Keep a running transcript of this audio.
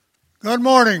Good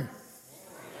morning.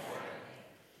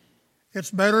 It's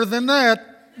better than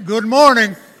that. Good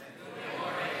morning.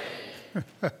 Good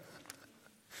morning.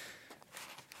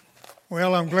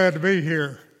 Well, I'm glad to be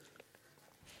here.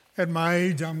 At my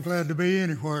age, I'm glad to be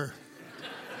anywhere.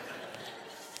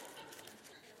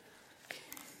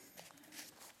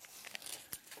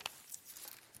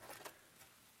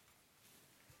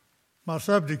 My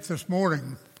subject this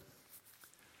morning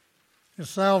is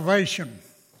salvation.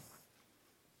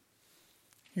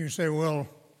 You say, well,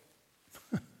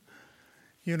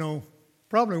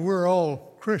 probably we're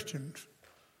all Christians.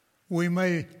 We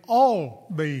may all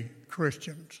be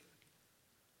Christians.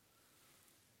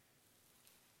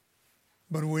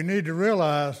 But we need to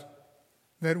realize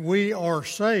that we are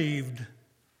saved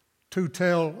to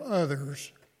tell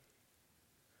others.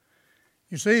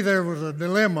 You see, there was a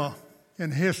dilemma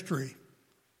in history.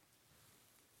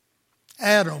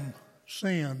 Adam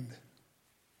sinned.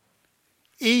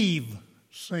 Eve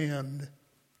sinned.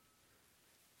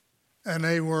 And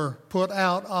they were put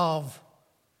out of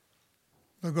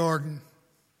the Garden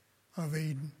of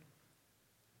Eden.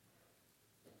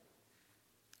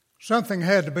 Something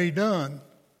had to be done,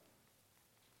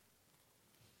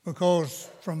 because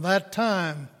from that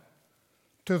time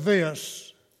to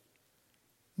this,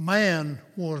 man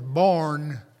was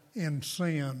born in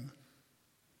sin.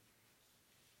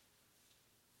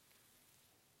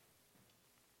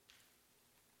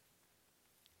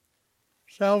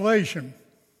 Salvation.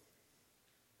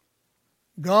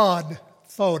 God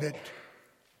thought it.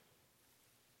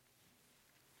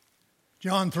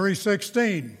 John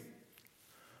 3:16.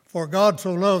 For God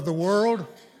so loved the world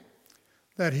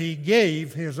that he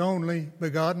gave his only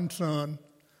begotten Son,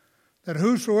 that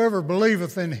whosoever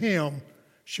believeth in him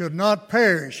should not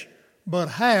perish, but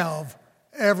have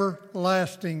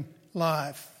everlasting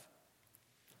life.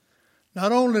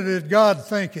 Not only did God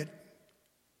think it,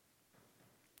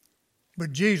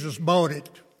 but Jesus bought it.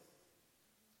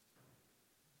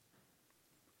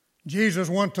 Jesus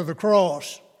went to the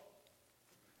cross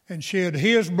and shed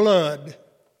his blood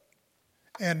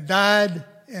and died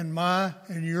in my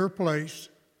and your place,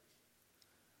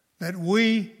 that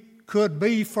we could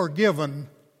be forgiven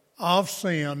of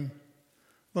sin,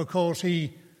 because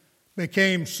he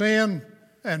became sin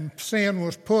and sin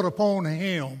was put upon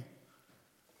him.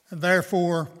 And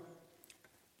therefore,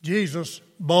 Jesus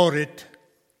bought it.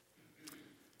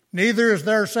 Neither is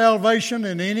there salvation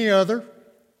in any other,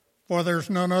 for there's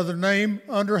none other name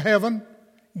under heaven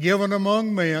given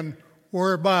among men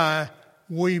whereby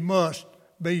we must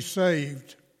be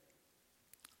saved.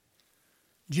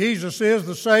 Jesus is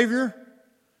the Savior.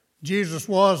 Jesus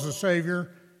was the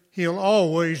Savior. He'll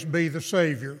always be the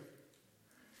Savior.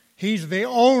 He's the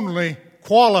only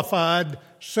qualified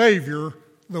Savior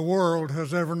the world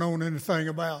has ever known anything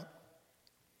about.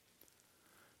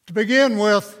 To begin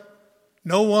with,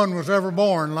 no one was ever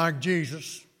born like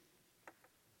Jesus,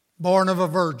 born of a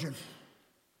virgin.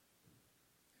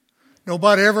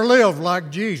 Nobody ever lived like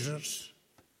Jesus.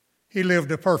 He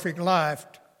lived a perfect life.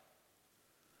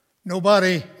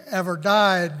 Nobody ever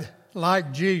died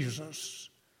like Jesus.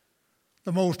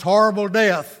 The most horrible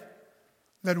death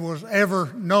that was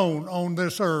ever known on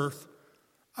this earth,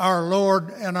 our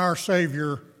Lord and our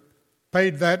Savior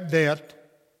paid that debt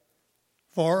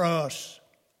for us.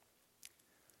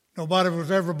 Nobody was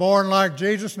ever born like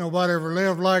Jesus. Nobody ever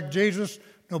lived like Jesus.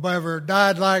 Nobody ever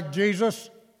died like Jesus.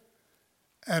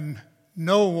 And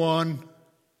no one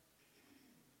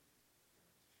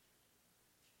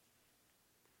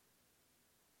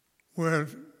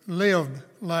lived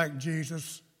like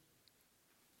Jesus.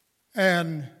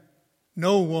 And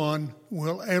no one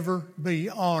will ever be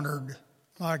honored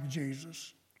like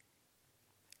Jesus.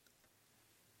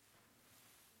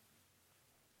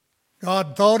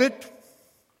 God thought it.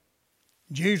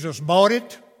 Jesus bought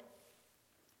it.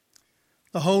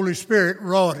 The Holy Spirit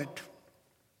wrought it.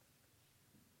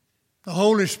 The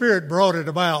Holy Spirit brought it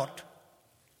about.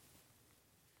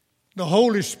 The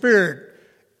Holy Spirit,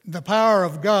 the power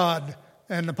of God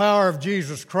and the power of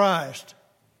Jesus Christ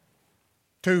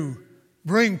to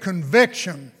bring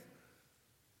conviction,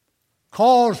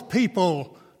 cause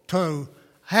people to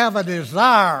have a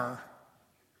desire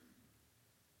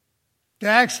to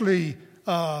actually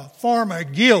form a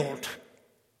guilt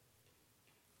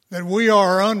that we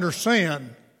are under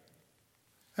sin.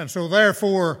 And so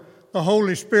therefore, the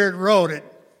Holy Spirit wrote it.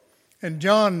 In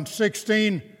John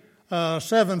 16,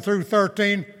 7 through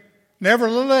 13,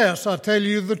 nevertheless, I tell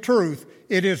you the truth,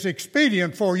 it is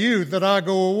expedient for you that I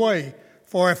go away.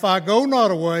 For if I go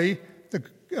not away,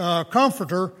 the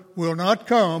Comforter will not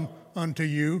come unto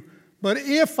you. But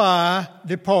if I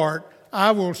depart,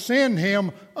 I will send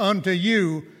him unto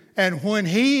you. And when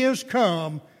he is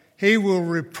come, he will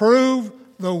reprove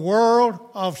the world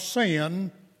of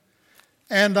sin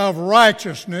and of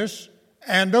righteousness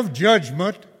and of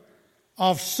judgment,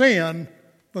 of sin,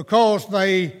 because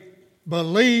they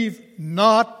believe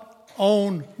not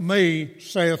on me,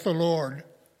 saith the Lord.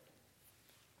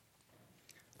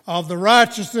 Of the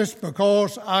righteousness,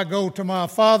 because I go to my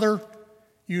Father,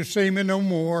 you see me no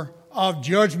more. Of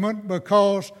judgment,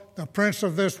 because the prince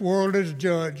of this world is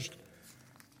judged.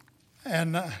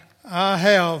 And I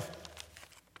have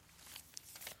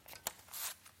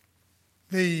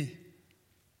the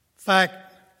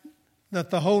fact that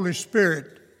the Holy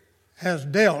Spirit has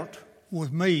dealt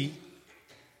with me.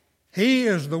 He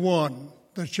is the one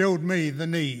that showed me the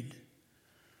need.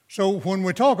 So when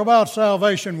we talk about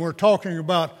salvation, we're talking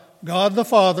about God the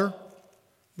Father,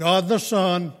 God the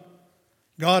Son,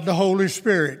 God the Holy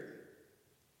Spirit.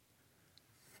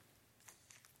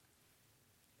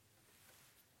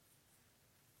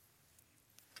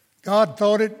 God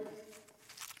thought it,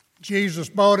 Jesus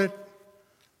bought it,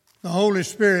 the Holy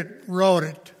Spirit wrote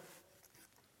it,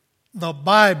 the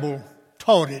Bible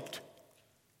taught it.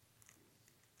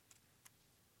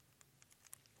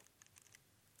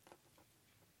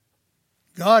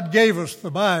 God gave us the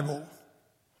Bible.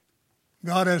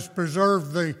 God has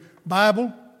preserved the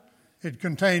Bible. It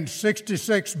contains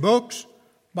 66 books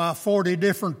by 40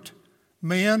 different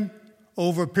men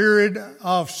over a period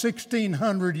of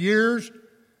 1,600 years.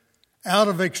 Out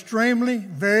of extremely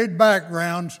varied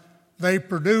backgrounds, they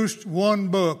produced one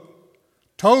book,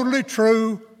 totally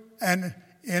true and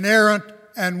inerrant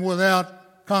and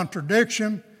without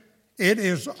contradiction. It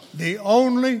is the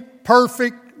only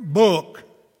perfect book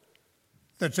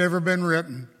that's ever been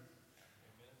written.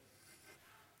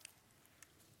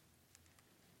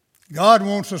 God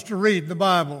wants us to read the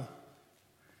Bible.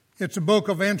 It's a book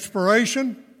of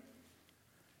inspiration.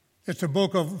 It's a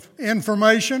book of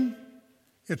information.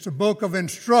 It's a book of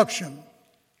instruction.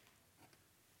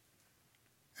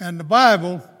 And the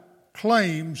Bible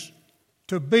claims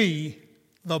to be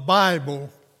the Bible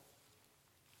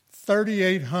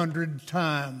 3,800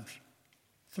 times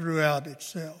throughout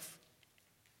itself.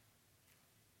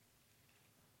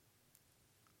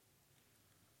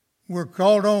 We're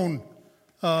called on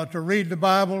to read the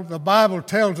Bible. The Bible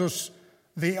tells us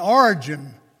the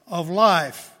origin of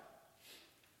life.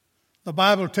 The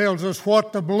Bible tells us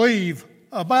what to believe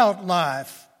about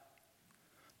life.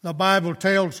 The Bible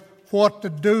tells what to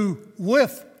do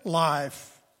with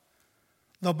life.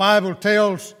 The Bible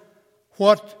tells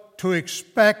what to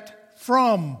expect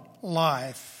from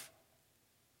life.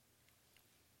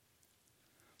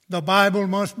 The Bible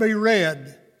must be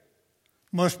read,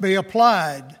 must be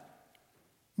applied,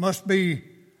 must be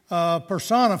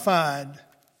personified.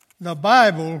 The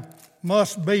Bible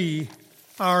must be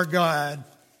our guide.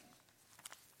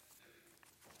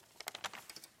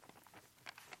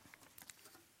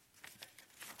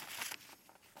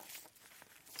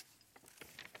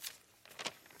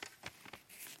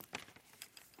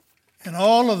 In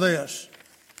all of this,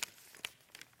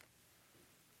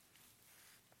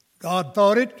 God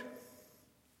thought it,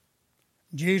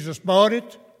 Jesus bought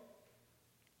it,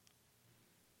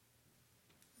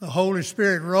 the Holy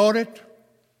Spirit wrote it,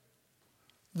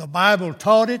 the Bible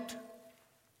taught it,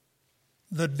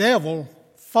 the devil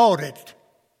fought it.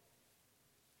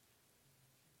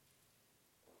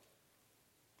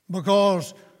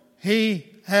 Because he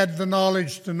had the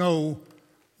knowledge to know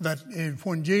that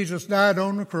when Jesus died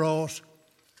on the cross,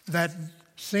 that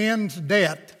sin's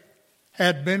debt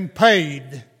had been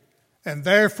paid, and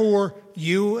therefore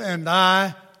you and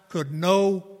I could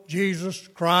know Jesus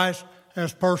Christ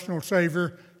as personal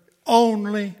Savior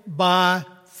only by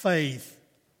faith.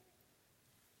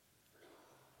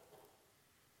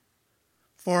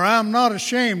 For I am not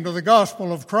ashamed of the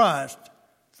gospel of Christ,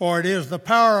 for it is the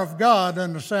power of God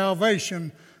unto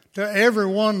salvation to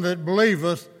everyone that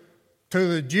believeth, to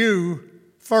the Jew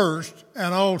first,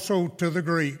 and also to the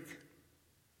Greek.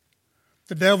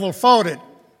 The devil fought it,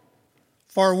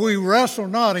 for we wrestle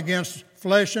not against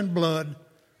flesh and blood,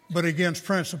 but against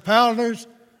principalities,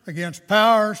 against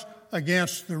powers,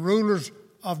 against the rulers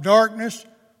of darkness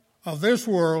of this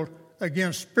world,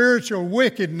 against spiritual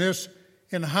wickedness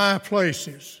in high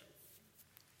places.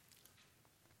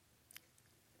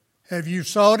 Have you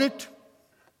sought it?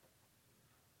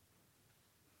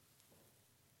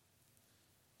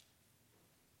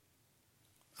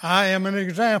 I am an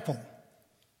example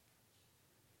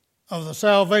of the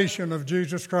salvation of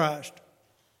Jesus Christ.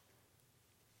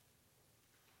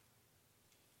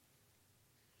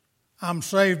 I'm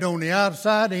saved on the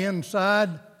outside, the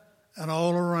inside, and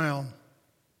all around.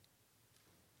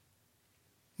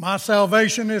 My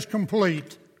salvation is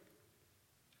complete.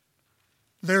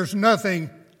 There's nothing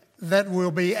that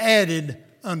will be added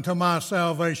unto my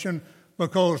salvation,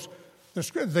 because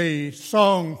the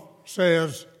song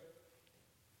says,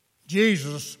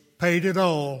 Jesus paid it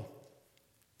all.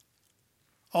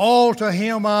 All to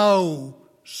him I owe.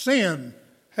 Sin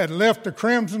had left a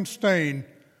crimson stain,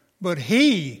 but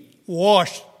he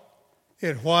washed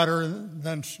it whiter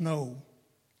than snow.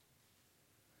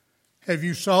 Have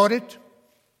you sought it?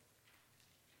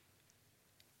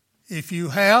 If you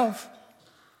have,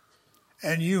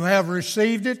 and you have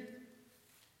received it,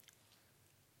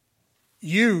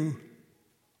 you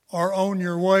are on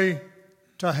your way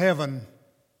to heaven.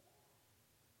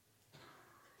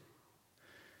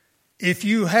 If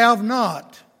you have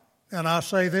not, and I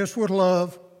say this with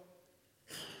love,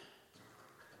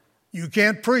 you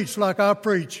can't preach like I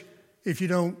preach if you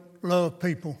don't love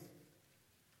people.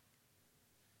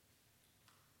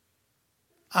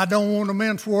 I don't want to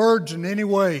mince words in any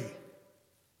way.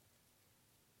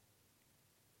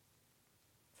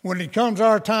 When it comes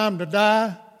our time to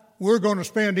die, we're going to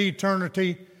spend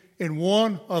eternity in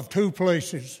one of two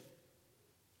places.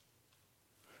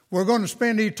 We're going to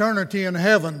spend eternity in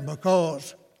heaven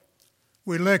because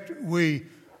we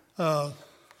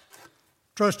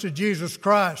trusted Jesus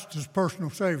Christ as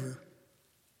personal Savior.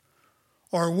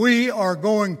 Or we are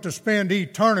going to spend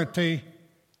eternity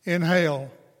in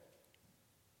hell.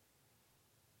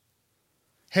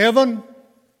 Heaven,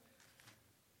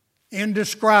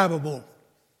 indescribable.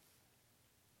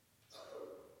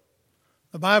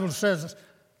 The Bible says,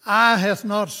 eye hath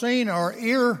not seen, or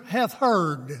ear hath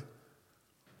heard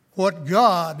what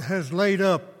God has laid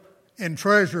up in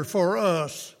treasure for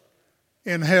us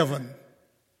in heaven.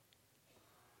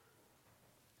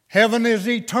 Heaven is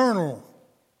eternal.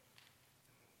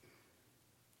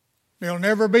 There'll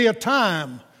never be a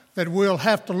time that we'll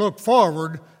have to look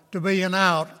forward to being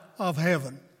out of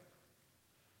heaven.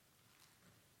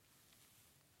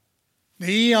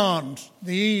 The eons,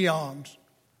 the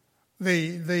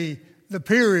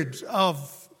periods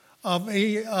of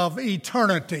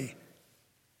eternity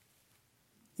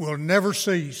will never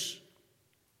cease.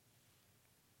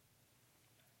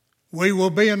 We will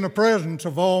be in the presence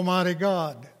of Almighty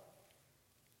God.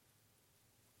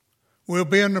 We'll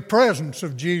be in the presence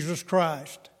of Jesus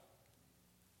Christ.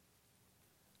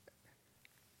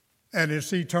 And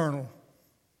it's eternal.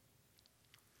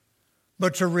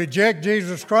 But to reject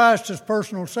Jesus Christ as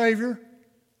personal Savior,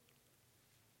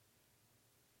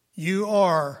 you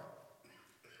are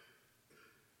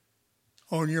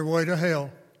on your way to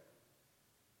hell.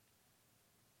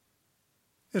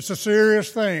 It's a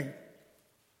serious thing.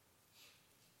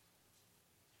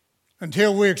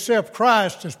 Until we accept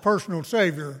Christ as personal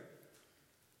Savior,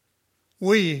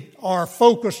 we are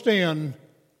focused in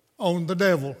on the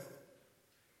devil,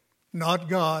 not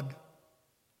God.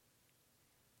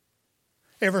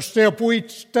 Every step we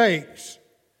take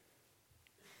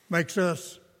makes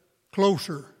us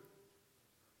closer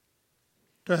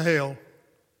to hell.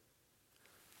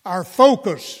 Our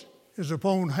focus is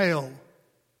upon hell.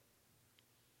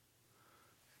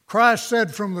 Christ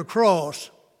said from the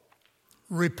cross,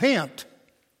 repent.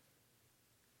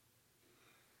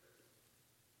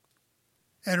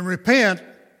 And repent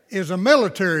is a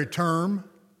military term.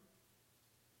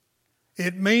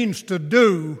 It means to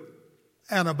do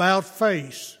an about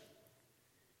face.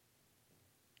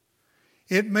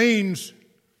 It means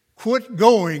quit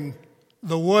going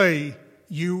the way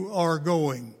you are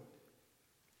going.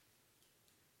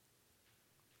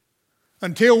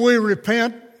 Until we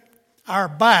repent, our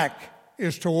back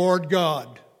is toward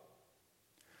God.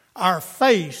 Our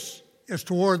face is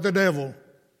toward the devil.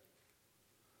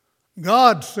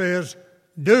 God says,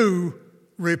 do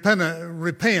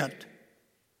repent.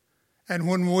 And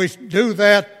when we do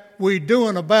that, we do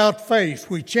an about face.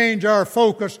 We change our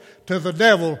focus to the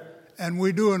devil, and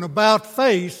we do an about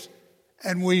face,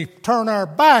 and we turn our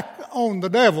back on the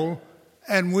devil,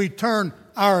 and we turn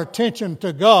our attention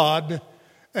to God,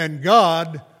 and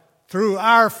God, through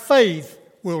our faith,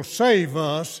 will save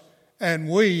us, and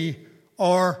we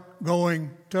are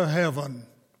going to heaven.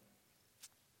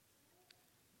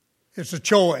 It's a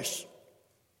choice.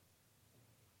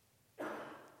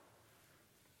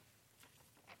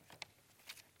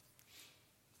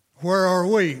 Where are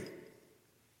we?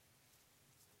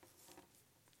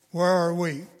 Where are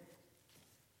we?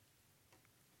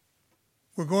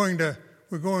 We're going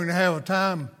to have a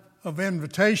time of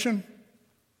invitation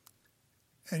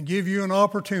and give you an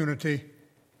opportunity.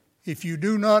 If you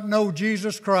do not know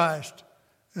Jesus Christ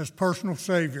as personal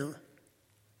Savior,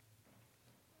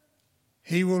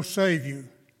 He will save you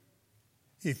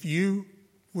if you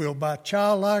will, by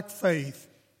childlike faith,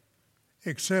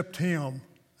 accept Him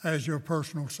as your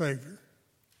personal Savior.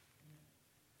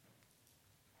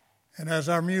 And as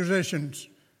our musicians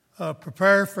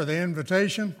prepare for the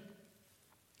invitation,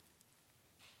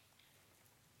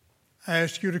 I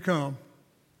ask you to come.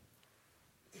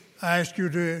 I ask you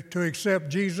to accept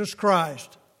Jesus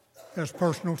Christ as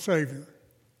personal Savior.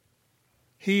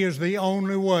 He is the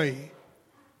only way.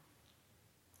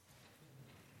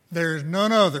 There is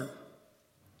none other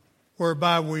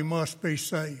whereby we must be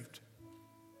saved.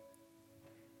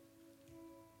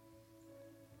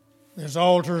 These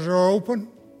altars are open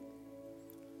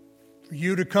for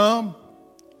you to come.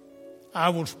 I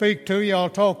will speak to you. I'll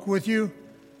talk with you.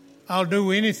 I'll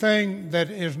do anything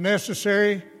that is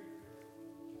necessary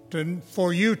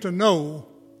for you to know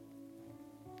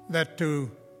that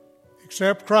to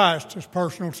accept Christ as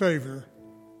personal Savior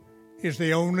is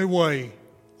the only way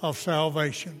of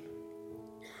salvation.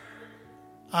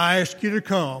 I ask you to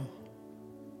come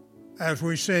as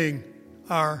we sing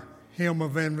our hymn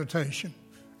of invitation,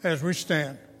 as we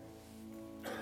stand.